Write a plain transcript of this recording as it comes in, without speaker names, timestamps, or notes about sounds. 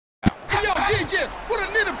just put a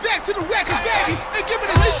nigga back to the record, baby, and give me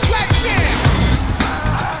the list right now.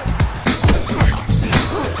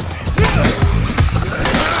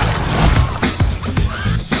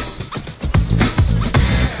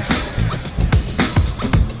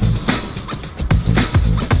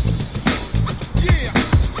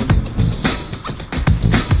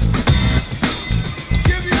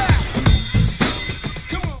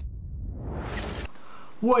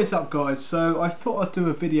 What is up, guys? So I thought I'd do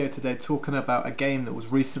a video today talking about a game that was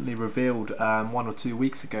recently revealed 1 or 2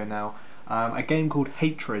 weeks ago now, a game called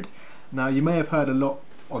Hatred. Now, you may have heard a lot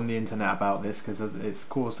on the internet about this because it's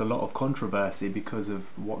caused a lot of controversy because of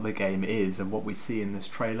what the game is and what we see in this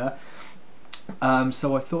trailer.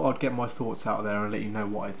 So I thought I'd get my thoughts out there and let you know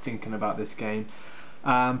what I'm thinking about this game.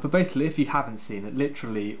 But basically, if you haven't seen it,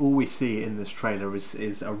 literally all we see in this trailer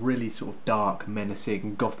is a really sort of dark,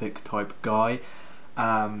 menacing, gothic type guy,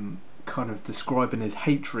 kind of describing his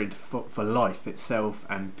hatred for life itself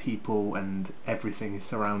and people and everything he's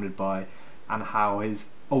surrounded by, and how his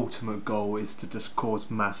ultimate goal is to just cause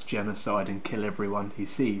mass genocide and kill everyone he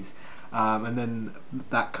sees. And then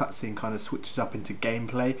that cutscene kind of switches up into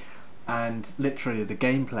gameplay, and literally the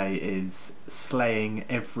gameplay is slaying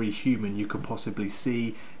every human you could possibly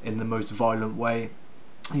see in the most violent way,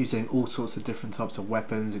 using all sorts of different types of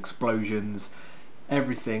weapons, explosions,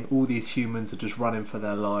 everything. All these humans are just running for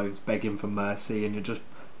their lives, begging for mercy, and you're just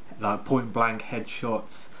like point blank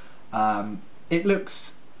headshots. It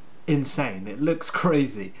looks insane, it looks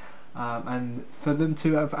crazy, and for them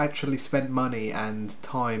to have actually spent money and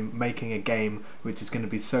time making a game which is going to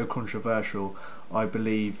be so controversial, I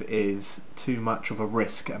believe is too much of a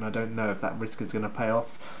risk, and I don't know if that risk is going to pay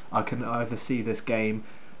off. I can either see this game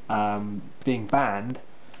being banned,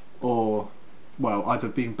 or well, either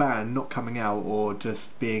being banned, not coming out, or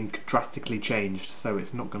just being drastically changed, so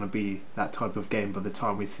it's not going to be that type of game by the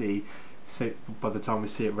time we see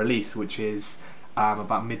it release, which is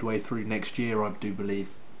about midway through next year, I do believe.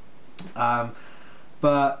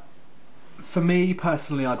 But for me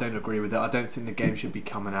personally, I don't agree with it. I don't think the game should be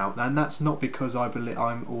coming out, and that's not because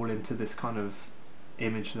I'm all into this kind of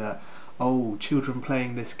image that, oh, children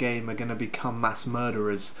playing this game are going to become mass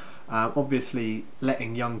murderers. Obviously,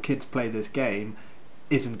 letting young kids play this game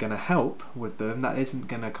isn't going to help with them. That isn't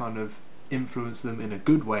going to kind of influence them in a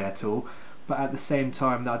good way at all. But at the same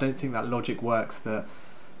time, I don't think that logic works, that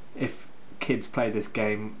if kids play this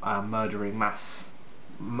game murdering masses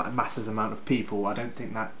amount of people, I don't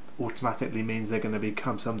think that automatically means they're going to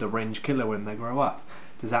become some deranged killer when they grow up.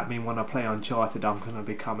 Does that mean when I play Uncharted I'm going to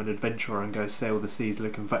become an adventurer and go sail the seas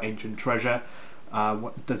looking for ancient treasure?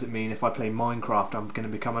 What does it mean if I play Minecraft I'm going to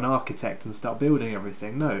become an architect and start building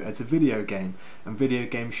everything? No, it's a video game, and video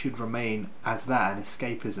games should remain as that, an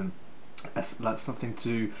escapism, as like something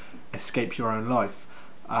to escape your own life.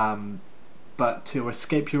 But to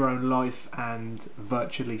escape your own life and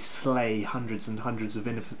virtually slay hundreds and hundreds of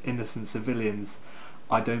innocent civilians,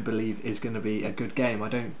 I don't believe is going to be a good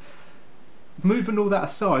game. Moving all that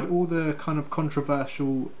aside, all the kind of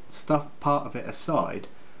controversial stuff part of it aside,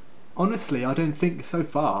 honestly, I don't think so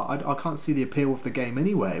far, I can't see the appeal of the game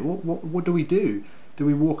anyway. What do we do? Do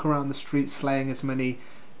we walk around the streets slaying as many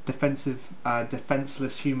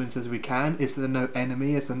defenseless humans as we can? Is there no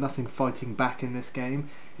enemy? Is there nothing fighting back in this game?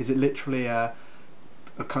 Is it literally a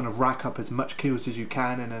kind of rack up as much kills as you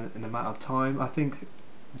can in an amount of time? I think,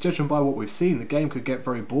 judging by what we've seen, the game could get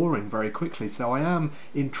very boring very quickly, so I am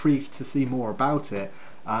intrigued to see more about it,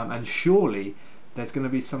 and surely there's going to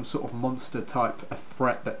be some sort of monster type of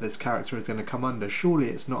threat that this character is going to come under. Surely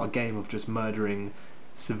it's not a game of just murdering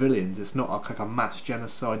civilians, it's not like a mass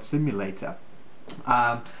genocide simulator.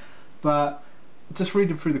 But just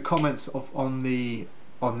reading through the comments on the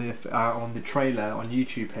trailer on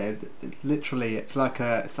YouTube here, literally it's like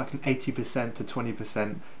an 80% to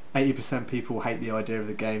 20%. 80% people hate the idea of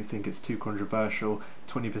the game, think it's too controversial.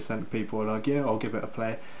 20% people are like, yeah, I'll give it a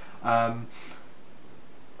play.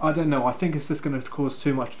 I don't know, I think it's just going to cause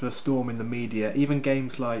too much of a storm in the media. Even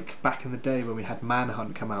games like back in the day when we had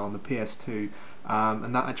Manhunt come out on the PS2,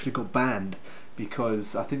 and that actually got banned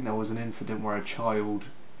because I think there was an incident where a child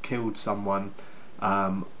killed someone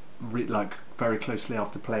like very closely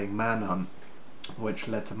after playing Manhunt, which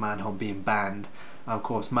led to Manhunt being banned. And of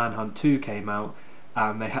course Manhunt 2 came out,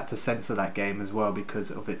 they had to censor that game as well because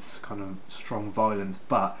of its kind of strong violence.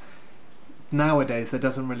 But nowadays there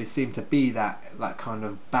doesn't really seem to be that kind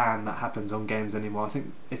of ban that happens on games anymore. I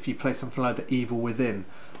think if you play something like The Evil Within,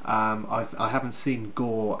 I haven't seen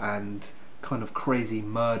gore and kind of crazy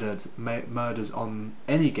murders on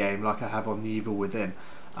any game like I have on The Evil Within.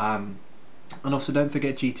 And also don't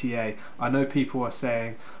forget GTA. I know people are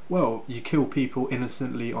saying, well, you kill people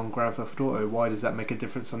innocently on Grand Theft Auto, why does that make a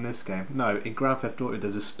difference on this game? No, in Grand Theft Auto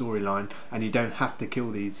there's a storyline and you don't have to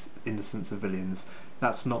kill these innocent civilians.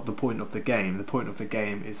 That's not the point of the game. The point of the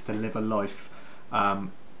game is to live a life,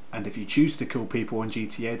 and if you choose to kill people on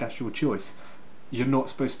GTA, that's your choice. You're not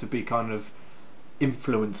supposed to be kind of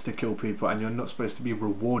influenced to kill people, and you're not supposed to be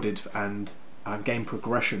rewarded and gain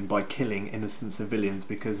progression by killing innocent civilians,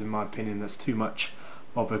 because in my opinion that's too much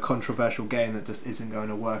of a controversial game that just isn't going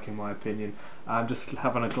to work, in my opinion. Just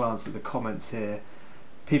having a glance at the comments here,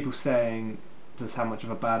 people saying just how much of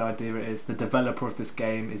a bad idea it is. The developer of this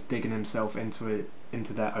game is digging himself into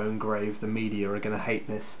their own grave. The media are going to hate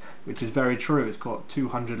this, which is very true. It's got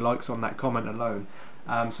 200 likes on that comment alone.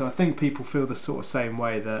 So I think people feel the sort of same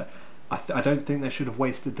way, that I don't think they should have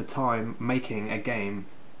wasted the time making a game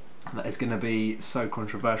that is going to be so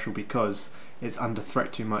controversial, because it's under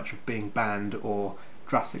threat too much of being banned or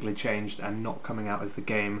drastically changed and not coming out as the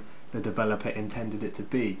game the developer intended it to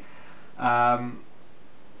be.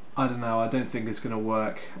 I don't know, I don't think it's going to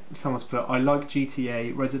work. Someone's put, I like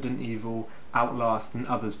GTA, Resident Evil, Outlast and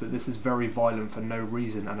others, but this is very violent for no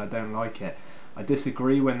reason and I don't like it. I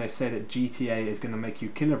disagree when they say that GTA is going to make you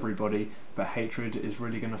kill everybody, but hatred is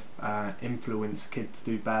really going to influence kids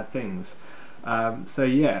to do bad things. So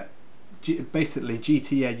yeah, basically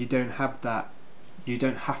GTA, you don't have that, you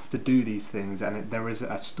don't have to do these things, and there is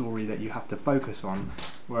a story that you have to focus on,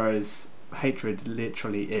 whereas hatred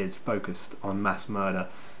literally is focused on mass murder.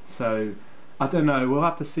 So I don't know, we'll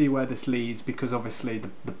have to see where this leads, because obviously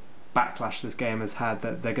the backlash this game has had,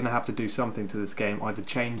 that they're going to have to do something to this game, either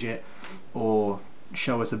change it or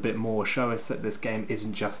show us a bit more, show us that this game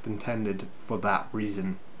isn't just intended for that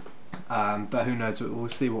reason. But who knows, we'll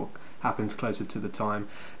see what happens closer to the time.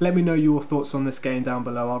 Let me know your thoughts on this game down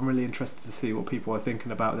below. I'm really interested to see what people are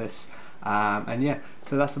thinking about this. And yeah,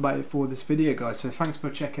 so that's about it for this video, guys. So thanks for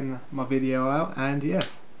checking my video out, and yeah,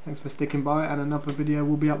 thanks for sticking by, and another video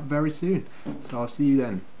will be up very soon. So I'll see you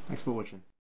then. Thanks for watching.